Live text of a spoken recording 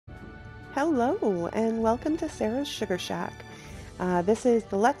Hello, and welcome to Sarah's Sugar Shack. This is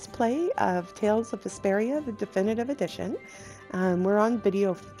the Let's Play of Tales of Vesperia, the Definitive Edition. We're on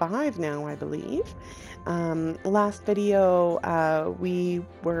video 5 now, I believe. Last video, we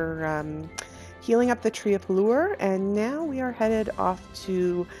were healing up the Tree of Allure, and now we are headed off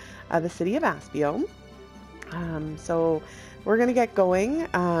to the city of Aspio. So we're going to get going.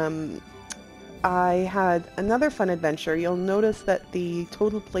 I had another fun adventure. You'll notice that the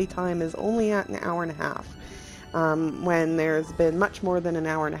total playtime is only at an hour and a half, when there's been much more than an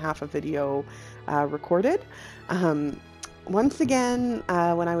hour and a half of video recorded. Once again,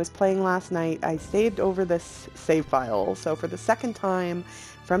 when I was playing last night, I saved over this save file. So for the second time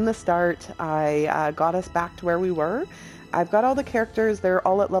from the start, I got us back to where we were. I've got all the characters, they're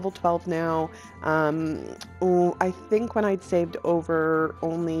all at level 12 now. I think when I'd saved over,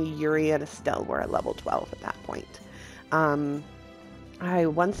 only Yuri and Estelle were at level 12 at that point. I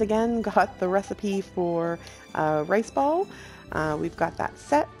once again got the recipe for rice ball. We've got that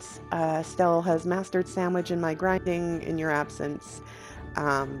set. Estelle has mastered sandwich in my grinding in your absence.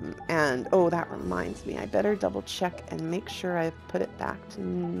 And oh, that reminds me, I better double check and make sure I've put it back to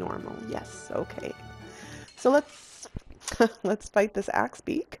normal. Yes, okay. So let's fight this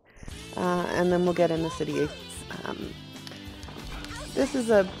Axbeak, and then we'll get in the city. This is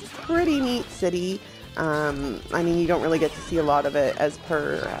a pretty neat city. I mean, you don't really get to see a lot of it as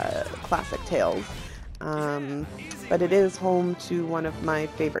per classic Tales, but it is home to one of my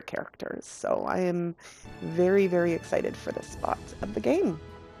favorite characters, so I am very, very excited for this spot of the game.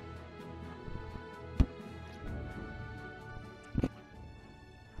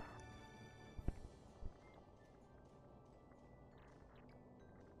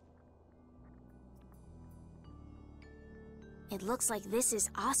 It looks like this is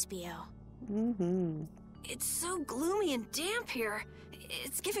Aspio. Mm-hmm. It's so gloomy and damp here.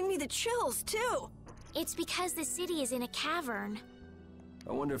 It's giving me the chills, too. It's because the city is in a cavern.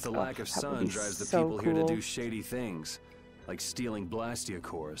 I wonder if the lack of sun drives the so people here to do shady things, like stealing Blastia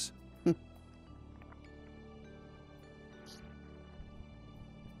cores.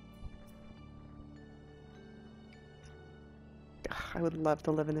 I would love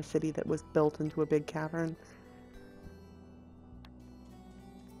to live in a city that was built into a big cavern.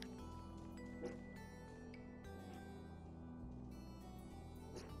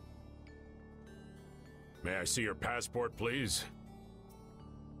 May I see your passport, please?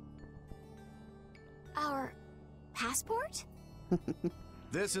 Our passport?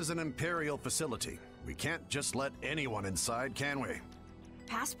 This is an Imperial facility. We can't just let anyone inside, can we?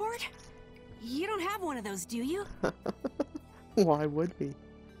 Passport? You don't have one of those, do you? Why would we?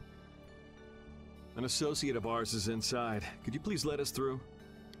 An associate of ours is inside. Could you please let us through?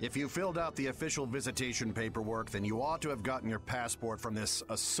 If you filled out the official visitation paperwork, then you ought to have gotten your passport from this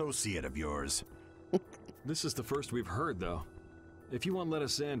associate of yours. This is the first we've heard, though. If you won't let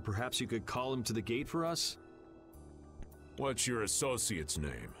us in, perhaps you could call him to the gate for us? What's your associate's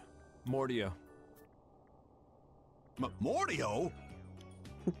name? Mordio. Mordio?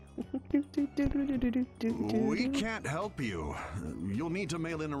 We can't help you. You'll need to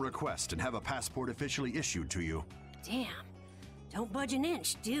mail in a request and have a passport officially issued to you. Damn. Don't budge an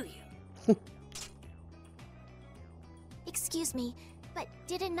inch, do you? Excuse me, but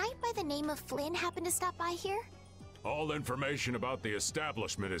did a knight by the name of Flynn happen to stop by here? All information about the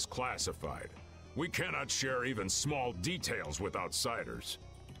establishment is classified. We cannot share even small details with outsiders.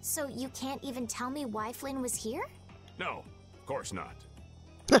 So you can't even tell me why Flynn was here? No, of course not.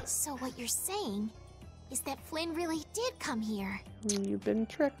 So what you're saying is that Flynn really did come here. You've been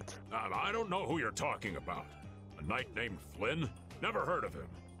tricked. I don't know who you're talking about. A knight named Flynn? Never heard of him.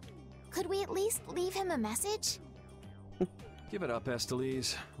 Could we at least leave him a message? Give it up,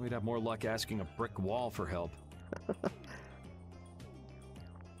 Estelise. We'd have more luck asking a brick wall for help.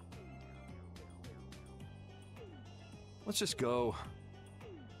 Let's just go.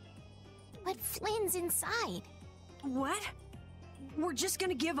 But Flynn's inside. What? We're just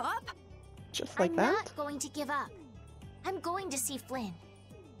gonna give up? Just like I'm that? not going to give up. I'm going to see Flynn.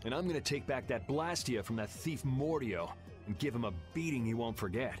 And I'm gonna take back that Blastia from that thief Mordio and give him a beating he won't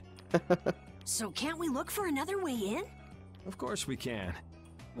forget. So can't we look for another way in? Of course we can.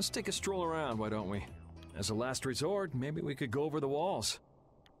 Let's take a stroll around, why don't we? As a last resort, maybe we could go over the walls.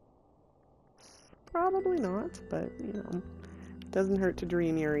 Probably not, but, you know, doesn't hurt to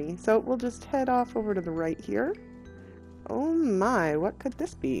dream, Yuri. So we'll just head off over to the right here. Oh my, what could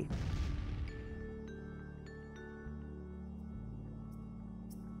this be?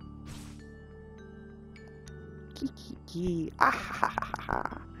 Kiki. Ah ha ha ha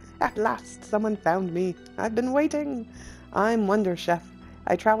ha. At last, someone found me. I've been waiting. I'm Wonder Chef,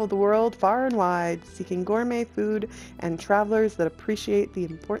 I travel the world far and wide, seeking gourmet food and travelers that appreciate the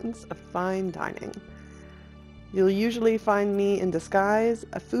importance of fine dining. You'll usually find me in disguise.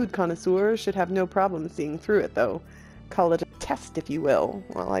 A food connoisseur should have no problem seeing through it, though. Call it a test, if you will.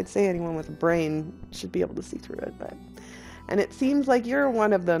 Well, I'd say anyone with a brain should be able to see through it, but... And it seems like you're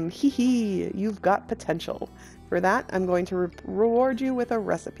one of them. Hee hee, you've got potential. For that, I'm going to reward you with a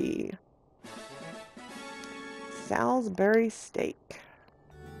recipe. Salisbury steak.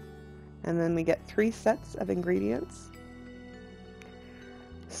 And then we get 3 sets of ingredients.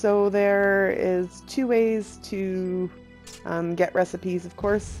 So there is 2 ways to get recipes, of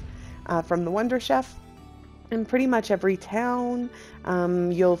course, from the Wonder Chef. In pretty much every town,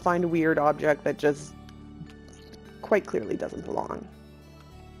 you'll find a weird object that just quite clearly doesn't belong.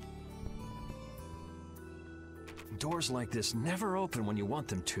 Doors like this never open when you want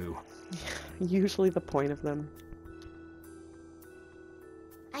them to. Usually the point of them.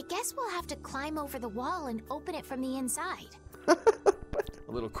 I guess we'll have to climb over the wall and open it from the inside. A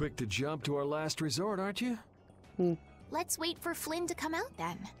little quick to jump to our last resort, aren't you? Let's wait for Flynn to come out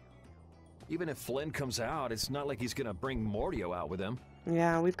then. Even if Flynn comes out, it's not like he's gonna bring Mordio out with him.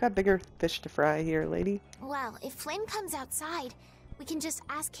 Yeah, we've got bigger fish to fry here, lady. Well, if Flynn comes outside, we can just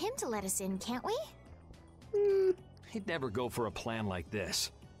ask him to let us in, can't we? He'd never go for a plan like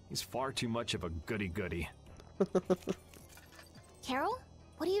this. He's far too much of a goody-goody. Carol,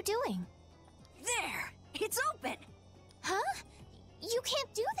 what are you doing? There! It's open! Huh? You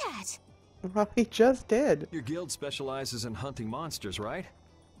can't do that! Well, he just did. Your guild specializes in hunting monsters, right?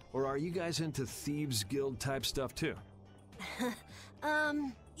 Or are you guys into Thieves Guild type stuff too?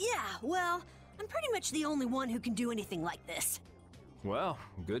 Yeah, well, I'm pretty much the only one who can do anything like this. Well,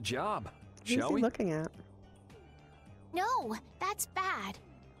 good job. Who's Shall he we? looking at? No, that's bad.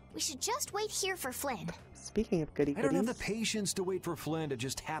 We should just wait here for Flynn. Speaking of goody I don't have goodies. the patience to wait for Flynn to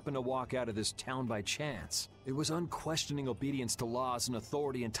just happen to walk out of this town by chance. It was unquestioning obedience to laws and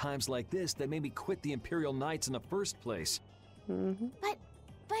authority in times like this that made me quit the Imperial Knights in the first place. But...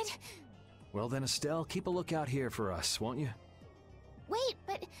 Well then, Estelle, keep a lookout here for us, won't you? Wait,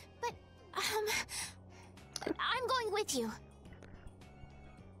 but... I'm going with you.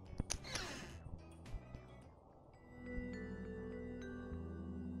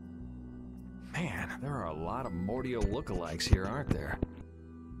 Man, there are a lot of Mordio lookalikes here, aren't there?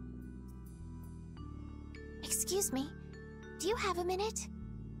 Excuse me. Do you have a minute?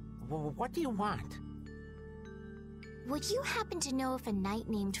 What do you want? Would you happen to know if a knight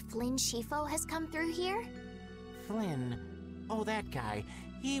named Flynn Shifo has come through here? Flynn? Oh, that guy.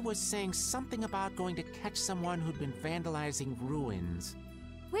 He was saying something about going to catch someone who'd been vandalizing ruins.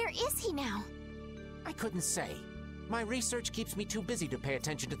 Where is he now? I couldn't say. My research keeps me too busy to pay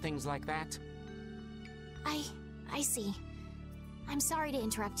attention to things like that. I see. I'm sorry to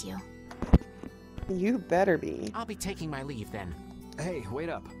interrupt you. You better be. I'll be taking my leave then. Hey, wait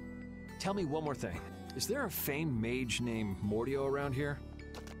up. Tell me one more thing. Is there a famed mage named Mordio around here?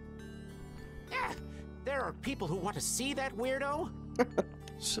 Yeah, there are people who want to see that weirdo?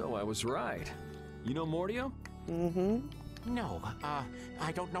 So I was right. You know Mordio? No,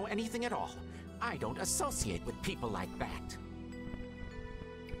 I don't know anything at all. I don't associate with people like that.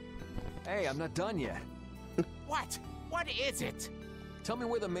 Hey, I'm not done yet. What? What is it? Tell me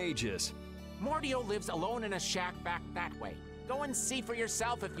where the mage is. Mordio lives alone in a shack back that way. Go and see for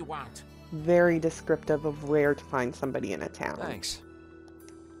yourself if you want. Very descriptive of where to find somebody in a town. Thanks.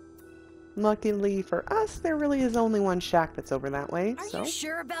 Luckily for us, there really is only one shack that's over that way, Are so... you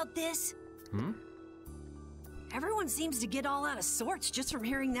sure about this? Everyone seems to get all out of sorts just from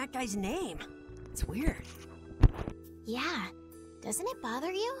hearing that guy's name. It's weird. Yeah. Doesn't it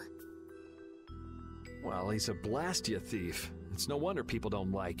bother you? Well, he's a Blastia thief. It's no wonder people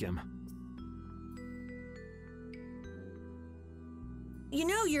don't like him. You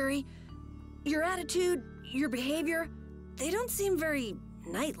know, Yuri, your attitude, your behavior, they don't seem very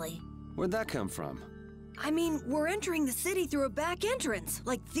knightly. Where'd that come from? I mean, we're entering the city through a back entrance,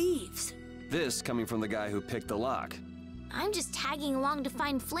 like thieves. This coming from the guy who picked the lock. I'm just tagging along to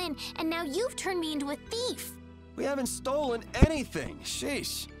find Flynn, and now you've turned me into a thief. We haven't stolen anything.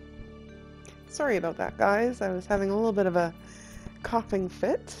 Sheesh. Sorry about that, guys. I was having a little bit of a coughing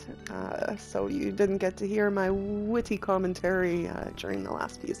fit, so you didn't get to hear my witty commentary during the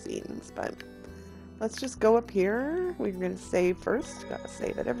last few scenes, but let's just go up here. We're going to save first. Gotta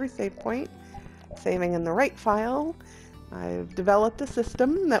save at every save point. Saving in the right file. I've developed a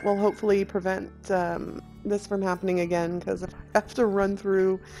system that will hopefully prevent this from happening again, because if I have to run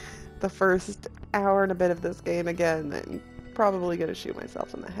through the first hour and a bit of this game again, I'm probably going to shoot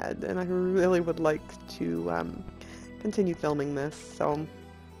myself in the head, and I really would like to continue filming this, so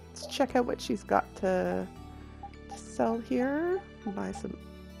let's check out what she's got to sell here. Buy some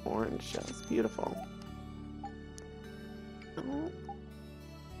orange shells. Beautiful. Oh,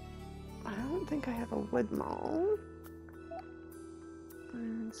 I don't think I have a wood maul.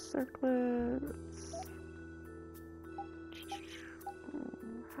 And circlets.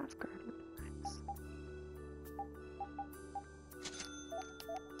 Half guard would be nice.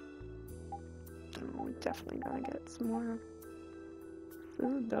 Oh, we definitely gotta get some more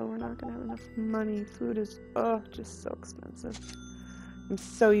food, though. We're not gonna have enough money. Food is, just so expensive. I'm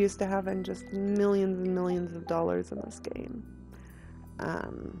so used to having just millions and millions of dollars in this game.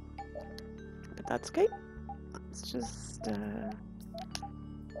 But that's okay. Let's just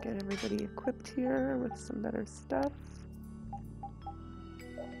get everybody equipped here with some better stuff.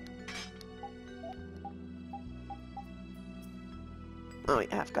 Oh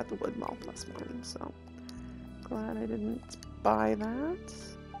yeah, I've got the wood maul +1, so glad I didn't buy that.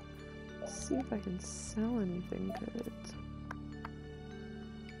 Let's see if I can sell anything good.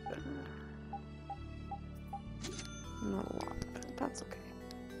 Not a lot, but that's okay.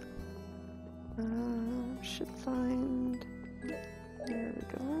 Should find... There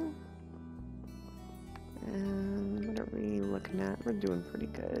we go. And what are we looking at? We're doing pretty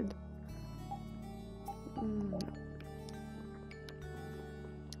good.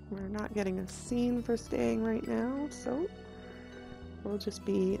 We're not getting a scene for staying right now, so we'll just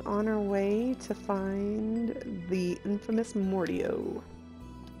be on our way to find the infamous Mordio.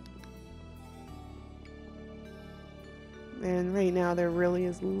 And right now there really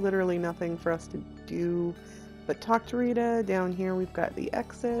is literally nothing for us to do but talk to Rita. Down here we've got the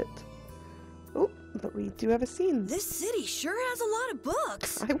exit. Oh, but we do have a scene. This city sure has a lot of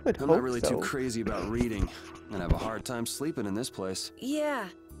books. I would hope so. I'm not really too crazy about reading, and I have a hard time sleeping in this place. Yeah,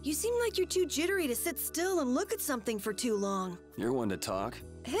 you seem like you're too jittery to sit still and look at something for too long. You're one to talk.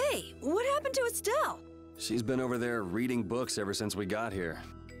 Hey, what happened to Estelle? She's been over there reading books ever since we got here.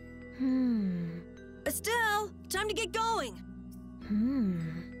 Estelle, time to get going.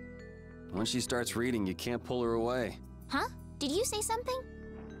 Once she starts reading, you can't pull her away. Huh? Did you say something?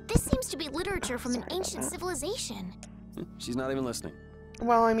 This seems to be literature from an ancient civilization. She's not even listening.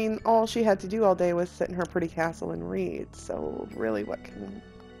 Well, I mean, all she had to do all day was sit in her pretty castle and read, so really what can...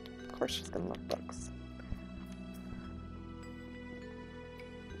 Of course she's gonna love books.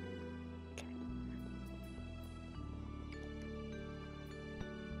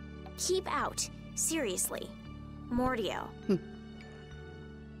 Keep out. Seriously. Mordio.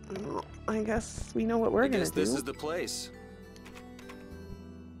 Well, I guess we know what we're gonna do. I guess this is the place.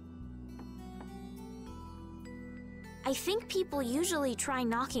 I think people usually try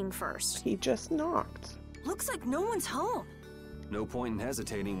knocking first. He just knocked. Looks like no one's home. No point in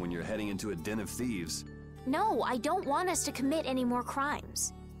hesitating when you're heading into a den of thieves. No, I don't want us to commit any more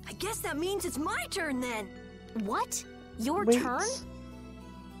crimes. I guess that means it's my turn then. What? Your Wait. turn?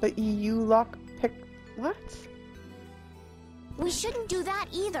 But you lock-pick... What? We shouldn't do that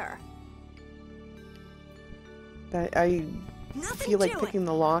either. I Nothing feel like to picking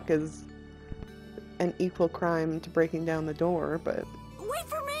the lock is an equal crime to breaking down the door, but... Wait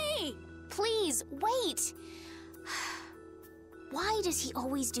for me! Please, wait! Why does he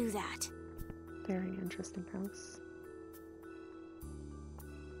always do that? Very interesting house.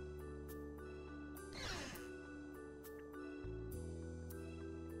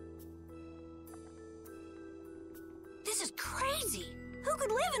 This is crazy! Who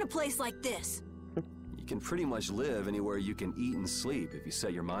could live in a place like this? You can pretty much live anywhere you can eat and sleep if you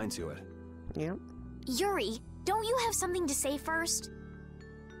set your mind to it. Yep. Yuri, don't you have something to say first?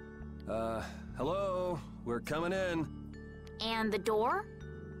 Hello? We're coming in. And the door?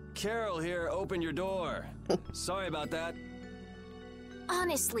 Carol here, open your door. Sorry about that.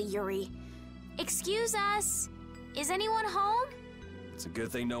 Honestly, Yuri. Excuse us. Is anyone home? It's a good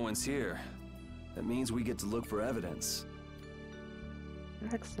thing no one's here. That means we get to look for evidence.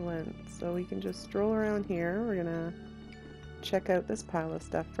 Excellent. So we can just stroll around here. We're gonna check out this pile of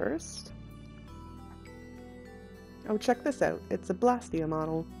stuff first. Oh, check this out. It's a Blastia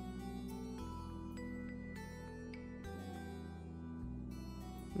model.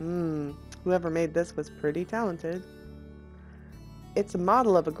 Whoever made this was pretty talented. It's a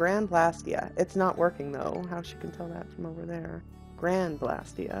model of a Grand Blastia. It's not working though. How she can tell that from over there. Grand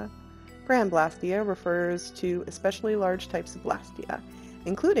Blastia. Grand Blastia refers to especially large types of Blastia,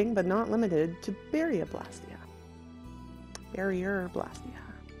 including but not limited to Barrier Blastia. Barrier Blastia.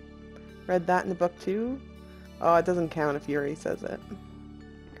 Read that in the book too? Oh, it doesn't count if Yuri says it.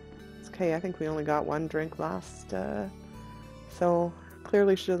 It's okay, I think we only got one drink last, so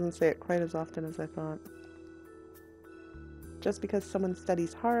clearly she doesn't say it quite as often as I thought. Just because someone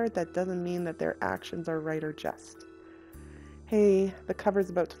studies hard, that doesn't mean that their actions are right or just. Hey, the cover's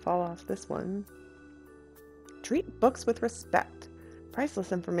about to fall off this one. Treat books with respect.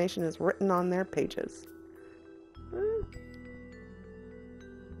 Priceless information is written on their pages.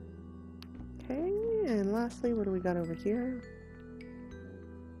 Okay, and lastly, what do we got over here?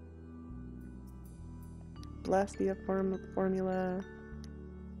 Blastia formula.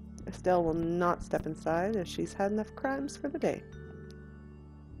 Estelle will not step inside as she's had enough crimes for the day.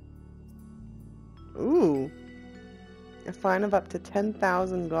 Ooh. A fine of up to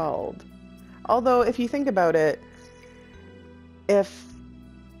 10,000 gold. Although, if you think about it, if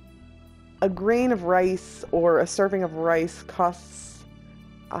a grain of rice or a serving of rice costs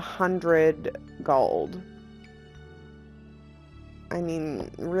 100 gold, I mean,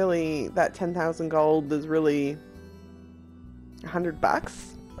 really, that 10,000 gold is really 100 bucks?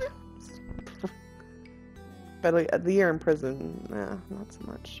 But like, the year in prison, not so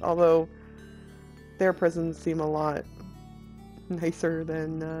much. Although, their prisons seem a lot nicer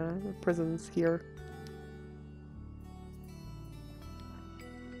than the prisons here.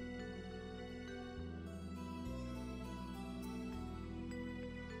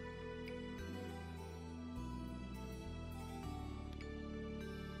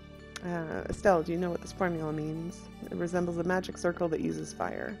 Estelle, do you know what this formula means? It resembles a magic circle that uses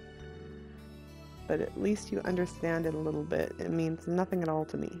fire. But at least you understand it a little bit. It means nothing at all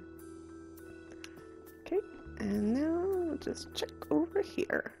to me. Okay, and now we'll just check over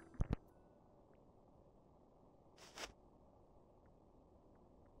here.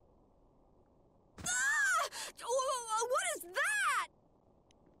 Ah! What is that?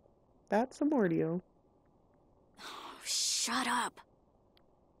 That's a Mordio. Oh, shut up.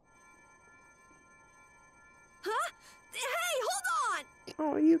 Huh? Hey, hold on!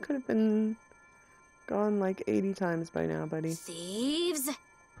 Oh, you could have been gone like 80 times by now, buddy. Thieves?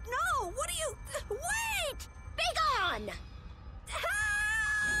 No, what are you... Wait! Be gone!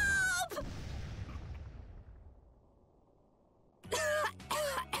 Help!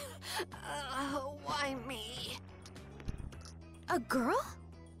 Why me? A girl?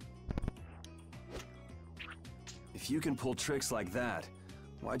 If you can pull tricks like that,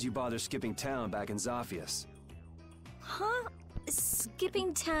 why'd you bother skipping town back in Zaphias? Huh?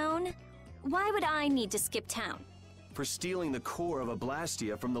 Skipping town? Why would I need to skip town? For stealing the core of a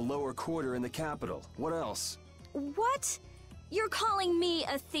Blastia from the lower quarter in the capital. What else? What? You're calling me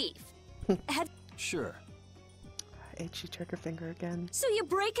a thief? Sure. Itchy trigger finger again. So you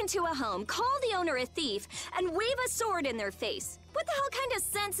break into a home, call the owner a thief, and wave a sword in their face. What the hell kind of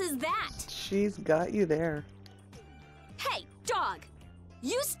sense is that? She's got you there. Hey, dog!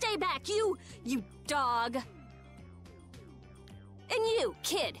 You stay back, you dog! And you,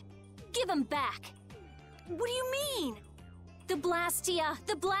 kid, give him back. What do you mean? The Blastia,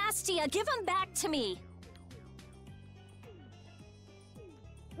 give him back to me.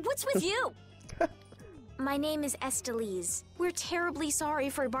 What's with you? My name is Estelise. We're terribly sorry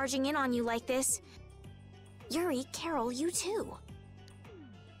for barging in on you like this. Yuri, Carol, you too.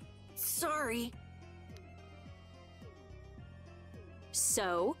 Sorry.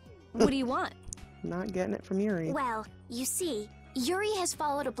 So, what do you want? Not getting it from Yuri. Well, you see, Yuri has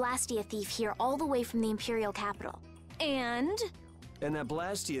followed a Blastia thief here all the way from the Imperial capital. And that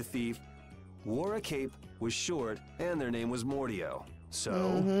Blastia thief wore a cape, was short, and their name was Mordio.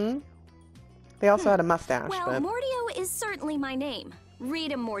 So... They also had a mustache. Well, but... Mordio is certainly my name.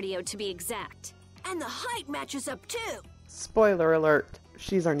 Rita Mordio, to be exact. And the height matches up too. Spoiler alert,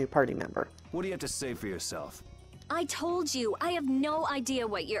 she's our new party member. What do you have to say for yourself? I told you, I have no idea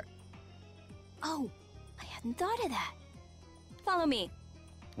what you're... Oh, I hadn't thought of that. Follow me.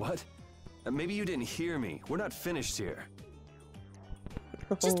 What? Maybe you didn't hear me. We're not finished here.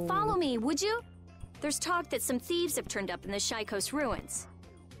 Just follow me, would you? There's talk that some thieves have turned up in the Shaikos Ruins.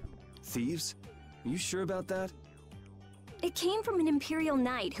 Thieves? Are you sure about that? It came from an Imperial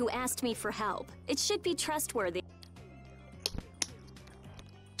Knight who asked me for help. It should be trustworthy.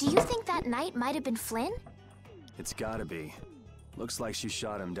 Do you think that knight might have been Flynn? It's gotta be. Looks like she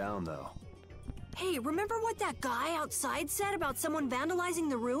shot him down, though. Hey, remember what that guy outside said about someone vandalizing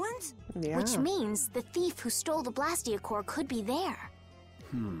the ruins? Yeah. Which means the thief who stole the Blastia core could be there.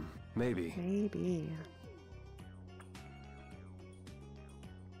 Maybe. Maybe.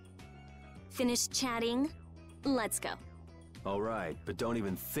 Finished chatting? Let's go. All right, but don't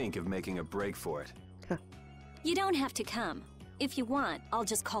even think of making a break for it. You don't have to come. If you want, I'll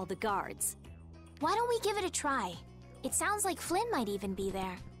just call the guards. Why don't we give it a try? It sounds like Flynn might even be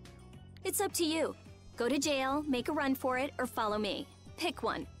there. It's up to you. Go to jail, make a run for it, or follow me. Pick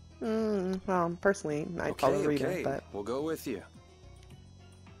one. Well, personally, I'd follow Rita, okay. but... We'll go with you.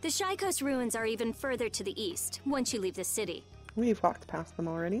 The Shaikos Ruins are even further to the east, once you leave the city. We've walked past them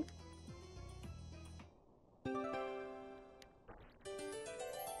already.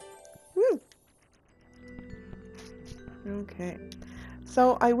 Woo! Okay.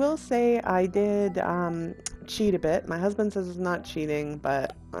 So I will say I did cheat a bit. My husband says it's not cheating,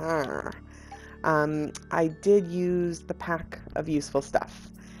 but I did use the pack of useful stuff.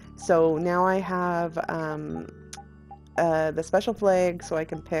 So now I have the special flag, so I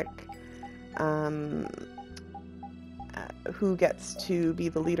can pick who gets to be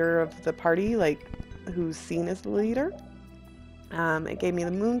the leader of the party, like who's seen as the leader. It gave me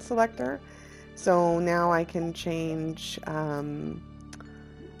the moon selector, so now I can change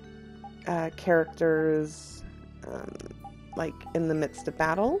characters like in the midst of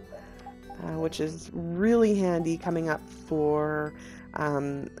battle, which is really handy coming up for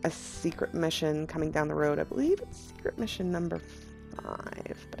a secret mission coming down the road. I believe it's secret mission number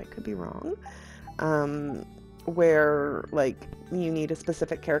 5, but I could be wrong. Where like you need a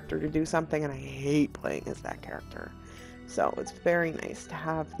specific character to do something, and I hate playing as that character. So it's very nice to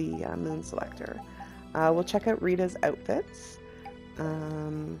have the moon selector. We'll check out Rita's outfits.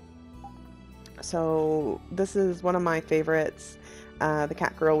 So this is one of my favorites, the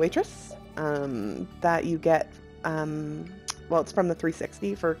Cat Girl Waitress, that you get, well, it's from the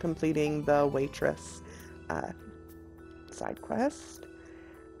 360 for completing the Waitress side quest.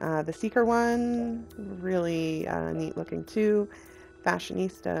 The Seeker one, really neat looking too.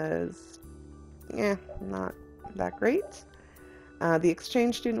 Fashionistas, not that great. The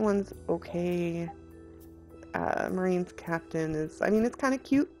Exchange Student one's okay. Marines Captain is, I mean, it's kind of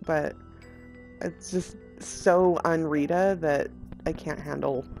cute, but it's just so un-Rita that I can't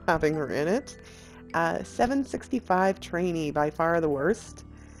handle having her in it. 765 Trainee, by far the worst.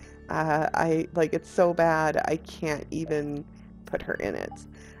 It's so bad I can't even put her in it.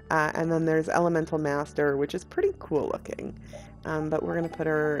 And then there's Elemental Master, which is pretty cool looking. But we're going to put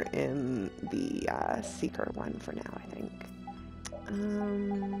her in the Seeker one for now, I think.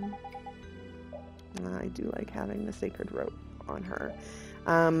 I do like having the Sacred Rope on her.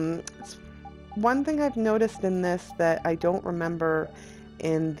 One thing I've noticed in this that I don't remember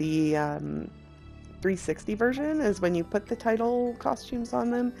in the 360 version is when you put the title costumes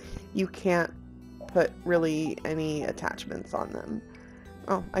on them, you can't put really any attachments on them.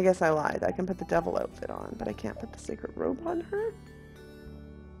 Oh, I guess I lied. I can put the devil outfit on, but I can't put the sacred robe on her.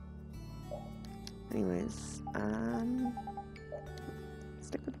 Anyways,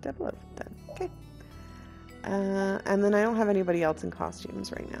 stick with the devil outfit then. Okay. And then I don't have anybody else in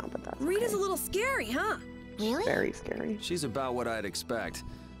costumes right now, but that's Rita's okay. a little scary, huh? Really? Very scary. She's about what I'd expect.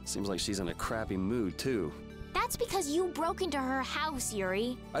 Seems like she's in a crappy mood, too. That's because you broke into her house,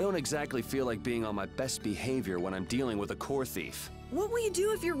 Yuri. I don't exactly feel like being on my best behavior when I'm dealing with a core thief. What will you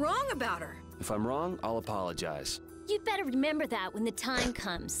do if you're wrong about her? If I'm wrong, I'll apologize. You'd better remember that when the time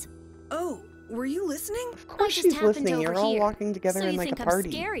comes. Oh, were you listening? Of course just she's happened listening. over You're all here. walking together So in you like think a I'm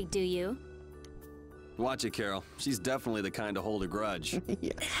party. scary, do you? Watch it, Carol. She's definitely the kind to hold a grudge.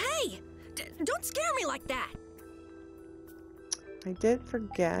 Yeah. Hey! Don't scare me like that! I did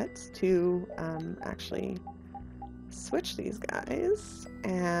forget to actually switch these guys,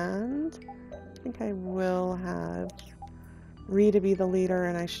 and I think I will have Rita be the leader,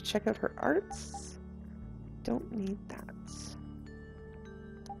 and I should check out her arts. Don't need that.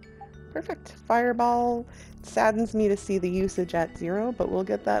 Perfect. Fireball. It saddens me to see the usage at 0, but we'll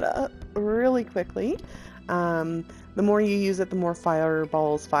get that up really quickly. The more you use it, the more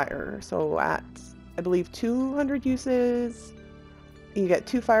fireballs fire. So at, I believe, 200 uses, you get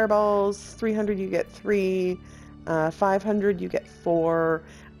 2 fireballs. 300, you get 3. 500, you get 4.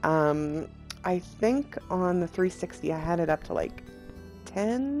 I think on the 360, I had it up to like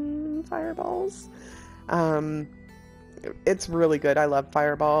 10 fireballs. It's really good. I love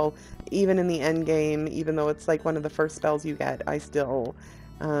Fireball. Even in the end game, even though it's like one of the first spells you get, I still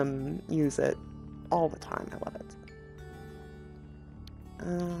use it all the time. I love it.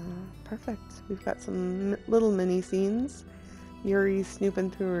 Perfect. We've got some little mini scenes. Yuri's snooping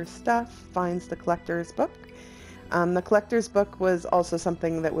through her stuff, finds the collector's book. The collector's book was also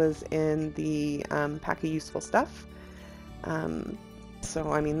something that was in the pack of useful stuff.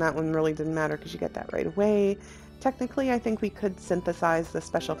 So, I mean, that one really didn't matter because you get that right away. Technically, I think we could synthesize the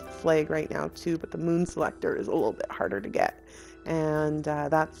special flag right now too, but the moon selector is a little bit harder to get. And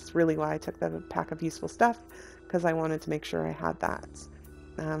that's really why I took the pack of useful stuff, because I wanted to make sure I had that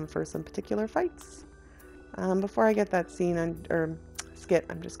for some particular fights. Before I get that scene, or skit,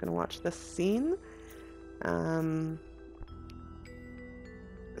 I'm just going to watch this scene.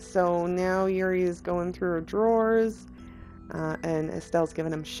 so now Yuri is going through her drawers, and Estelle's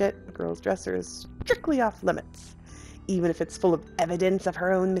giving him shit. The girl's dresser is strictly off limits, even if it's full of evidence of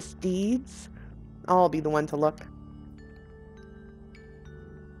her own misdeeds. I'll be the one to look.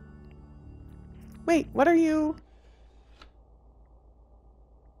 Wait, what are you?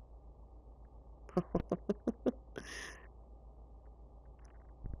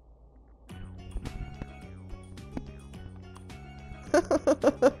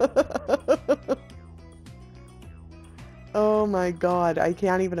 Oh my god, I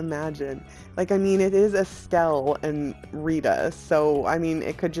can't even imagine. Like, I mean, it is Estelle and Rita, so, I mean,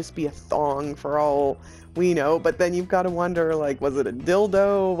 it could just be a thong for all we know, but then you've got to wonder, like, was it a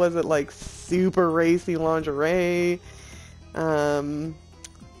dildo? Was it, like, super racy lingerie? Oh,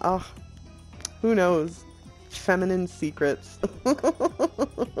 who knows? Feminine secrets.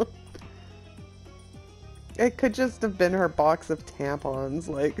 It could just have been her box of tampons,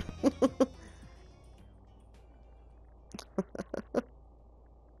 like...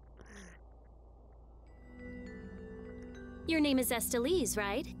 Your name is Estelise,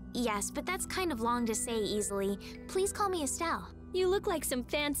 right? Yes, but that's kind of long to say easily. Please call me Estelle. You look like some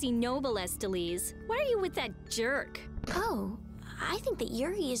fancy noble, Estelise. Why are you with that jerk? Oh, I think that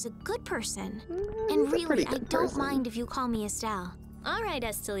Yuri is a good person. He's And a really, pretty I good don't person. mind if you call me Estelle. All right,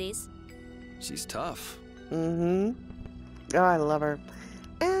 Estelise. She's tough. Mm-hmm. Oh, I love her.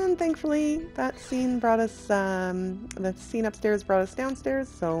 And thankfully, that scene brought us, the scene upstairs brought us downstairs,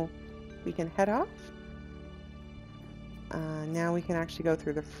 so we can head off. Now we can actually go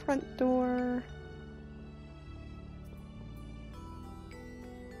through the front door.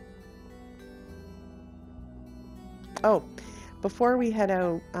 Oh, before we head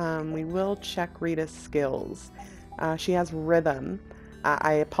out, we will check Rita's skills. She has rhythm.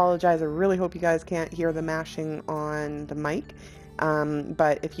 I apologize, I really hope you guys can't hear the mashing on the mic.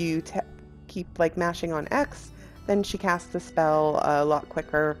 But if you keep like mashing on X, then she casts the spell a lot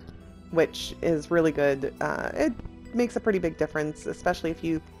quicker, which is really good. It makes a pretty big difference, especially if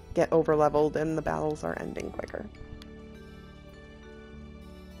you get over leveled and the battles are ending quicker.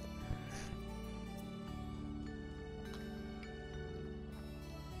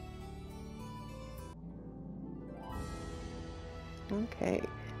 Okay,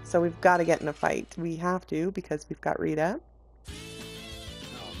 so we've got to get in a fight. We have to because we've got Rita.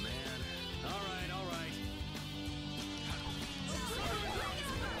 Oh man. All right.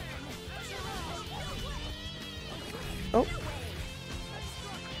 Oh.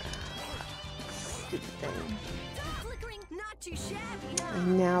 Stupid thing. Not too shabby, huh?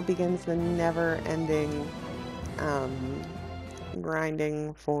 And now begins the never-ending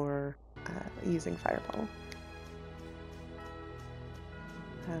grinding for using Fireball.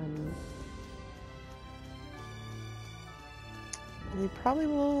 We probably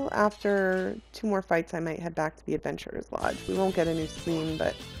will, after 2 more fights, I might head back to the Adventurer's Lodge. We won't get a new scene,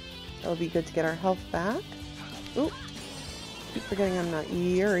 but it'll be good to get our health back. Oop. Keep forgetting I'm not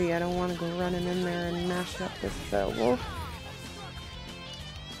Yuri. I don't want to go running in there and mash up this wolf.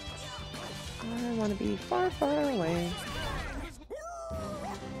 I want to be far, far away.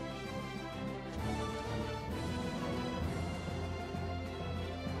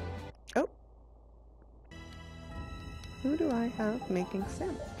 Oh. Who do I have making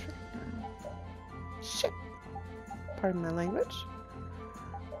sandwich right now? Shit. Pardon my language.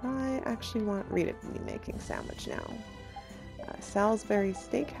 I actually want Rita to be making sandwich now. Salisbury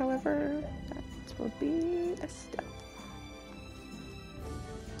steak, however, that will be Estelle.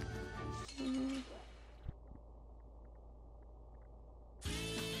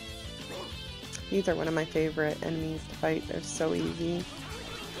 These are one of my favorite enemies to fight. They're so easy.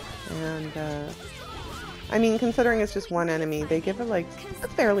 And, I mean, considering it's just one enemy, they give it, like, a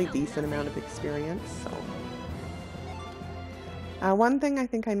fairly decent amount of experience, so... one thing I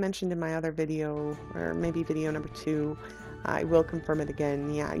think I mentioned in my other video, or maybe video number 2, I will confirm it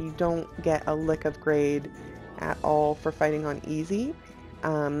again. Yeah, you don't get a lick of grade at all for fighting on easy.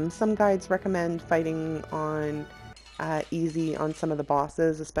 Some guides recommend fighting on easy on some of the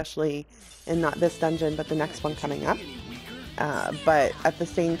bosses, especially in not this dungeon, but the next one coming up. But at the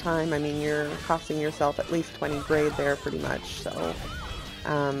same time, I mean, you're costing yourself at least 20 grade there pretty much, so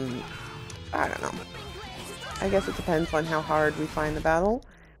I don't know. I guess it depends on how hard we find the battle,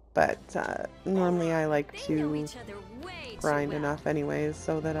 but normally I like to grind enough anyways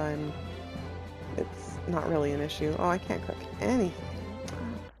so that it's not really an issue. Oh, I can't cook anything. Oh,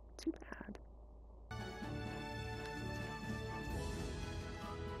 too bad.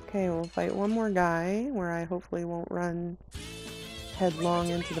 Okay, we'll fight one more guy where I hopefully won't run headlong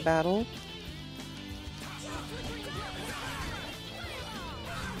into the battle.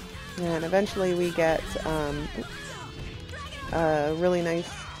 And eventually we get a really nice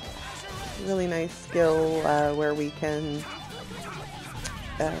skill where we can,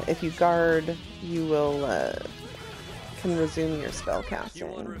 if you guard, you will can resume your spell casting.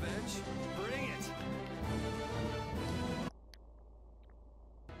 You want revenge? Bring it!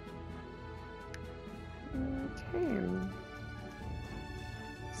 Okay.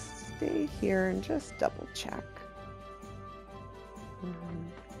 Stay here and just double check.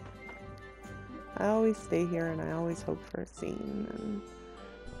 I always stay here and I always hope for a scene and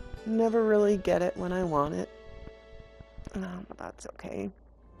never really get it when I want it. But that's okay.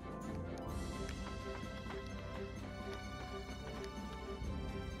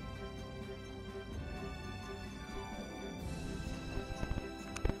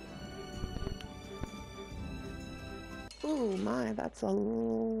 Oh my, that's a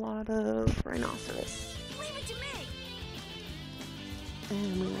lot of rhinoceros. Leave it to me!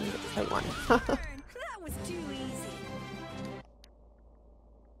 And we only get to fight one. That was too easy.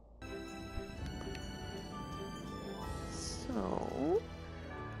 So,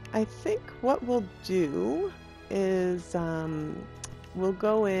 I think what we'll do is we'll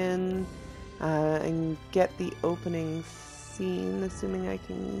go in and get the opening scene, assuming I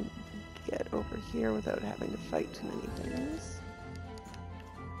can get over here without having to fight too many things.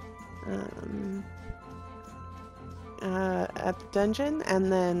 At the dungeon,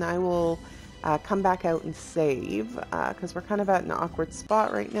 and then I will come back out and save, because we're kind of at an awkward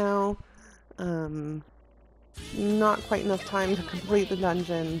spot right now. Not quite enough time to complete the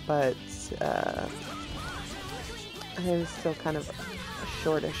dungeon, but it is still kind of a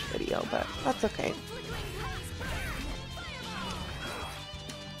shortish video, but that's okay.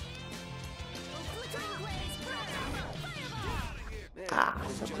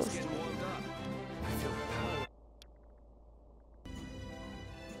 So close.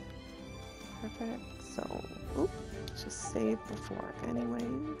 Perfect. So, just save before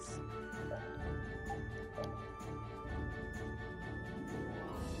anyways.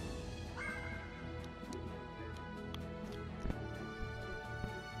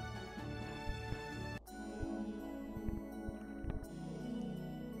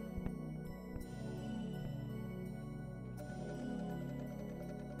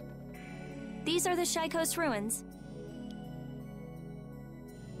 These are the Shaikos Ruins.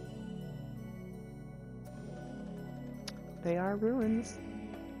 They are ruins.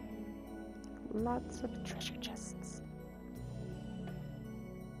 Lots of treasure chests.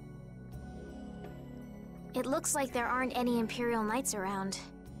 It looks like there aren't any Imperial Knights around.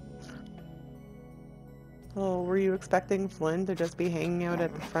 Oh, were you expecting Flynn to just be hanging out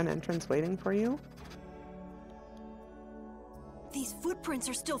at the front entrance waiting for you? These footprints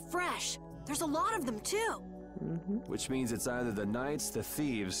are still fresh. There's a lot of them, too. Which means it's either the knights, the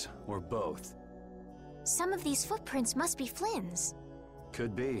thieves, or both. Some of these footprints must be Flynn's.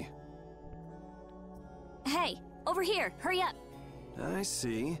 Could be. Hey, over here, hurry up. I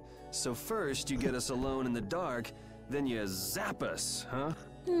see. So first you get us alone in the dark, then you zap us, huh?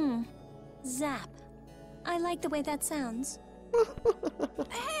 Zap. I like the way that sounds.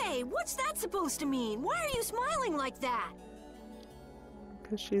 Hey, what's that supposed to mean? Why are you smiling like that?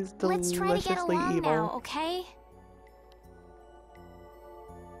 Because she's Let's deliciously try to get along evil. now, okay?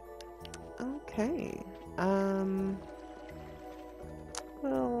 Okay.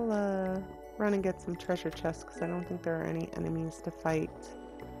 We'll run and get some treasure chests because I don't think there are any enemies to fight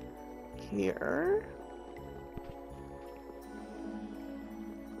here.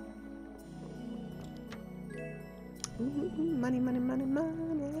 Ooh, money, money, money,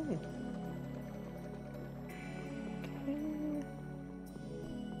 money. Okay.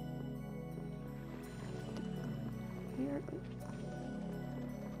 Here.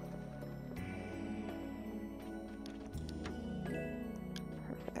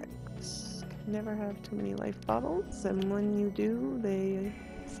 Never have too many life bottles, and when you do, they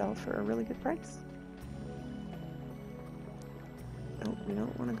sell for a really good price. Oh, we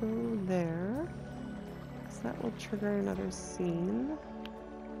don't want to go there, because that will trigger another scene.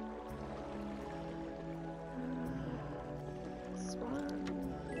 This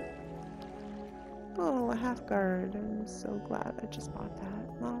one. Oh, a half guard. I'm so glad I just bought that.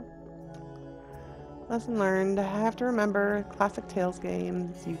 Well, lesson learned. I have to remember, classic Tales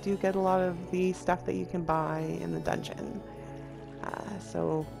games, you do get a lot of the stuff that you can buy in the dungeon.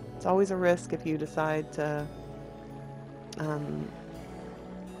 So it's always a risk if you decide to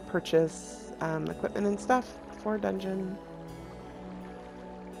purchase equipment and stuff for a dungeon.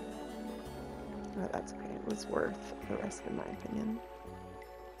 But that's okay. It was worth the risk in my opinion.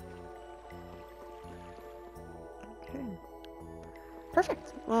 Okay.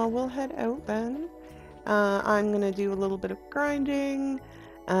 Perfect. Well, we'll head out then. I'm going to do a little bit of grinding.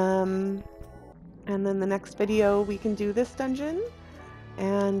 And then the next video we can do this dungeon.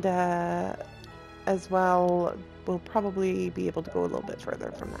 And as well, we'll probably be able to go a little bit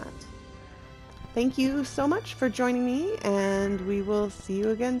further from that. Thank you so much for joining me, and we will see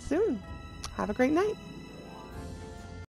you again soon. Have a great night.